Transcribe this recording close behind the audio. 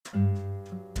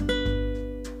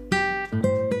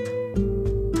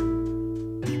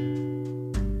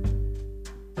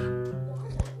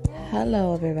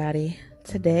Hello, everybody.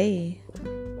 Today,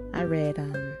 I read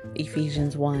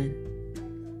Ephesians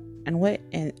 1. And what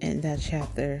in that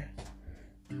chapter,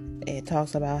 it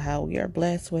talks about how we are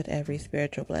blessed with every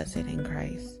spiritual blessing in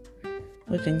Christ,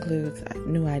 which includes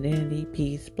new identity,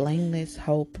 peace, blameless,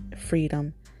 hope,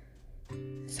 freedom,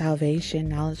 salvation,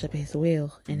 knowledge of His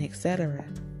will, and etc.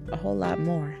 A whole lot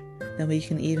more than we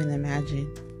can even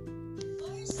imagine.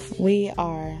 We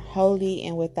are holy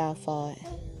and without fault.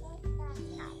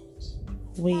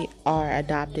 We are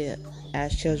adopted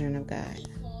as children of God.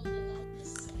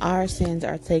 Our sins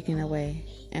are taken away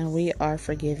and we are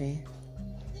forgiven.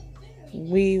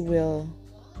 We will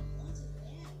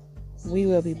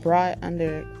be brought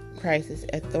under Christ's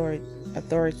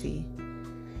authority.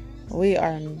 We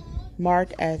are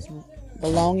marked as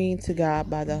belonging to God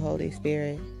by the Holy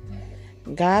Spirit.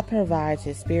 God provides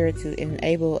His Spirit to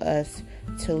enable us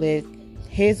to live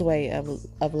His way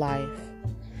of life.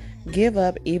 Give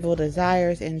up evil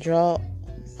desires and draw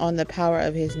on the power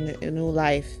of His new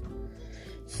life.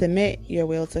 Submit your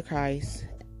will to Christ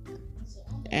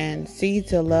and see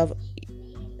to love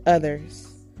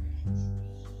others.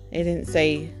 It didn't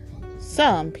say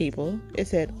some people, it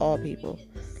said all people.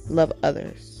 Love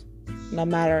others, no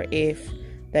matter if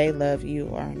they love you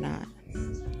or not.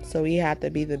 So we have to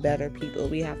be the better people.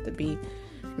 We have to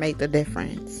make the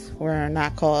difference. We're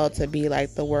not called to be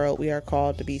like the world. We are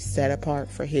called to be set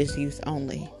apart for His use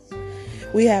only.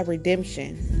 We have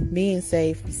redemption, being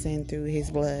saved from sin through His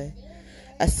blood,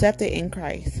 accepted in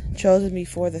Christ, chosen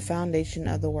before the foundation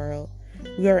of the world.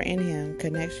 We are in Him,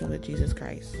 connection with Jesus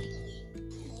Christ.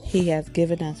 He has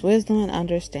given us wisdom and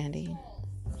understanding.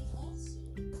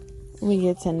 We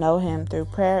get to know Him through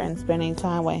prayer and spending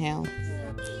time with Him,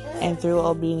 and through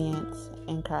obedience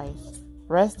in Christ.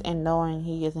 Rest in knowing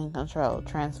He is in control,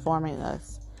 transforming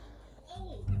us.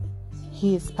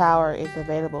 His power is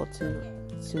available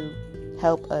to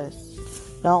help us.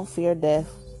 Don't fear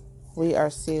death. We are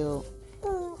sealed.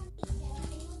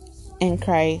 In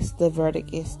Christ, the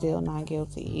verdict is still not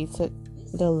guilty. He took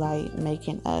delight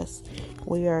making us.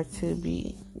 We are to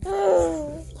be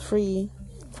free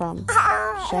from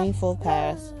shameful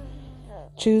past.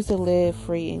 Choose to live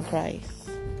free in Christ.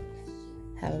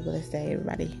 Have a blessed day,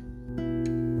 everybody.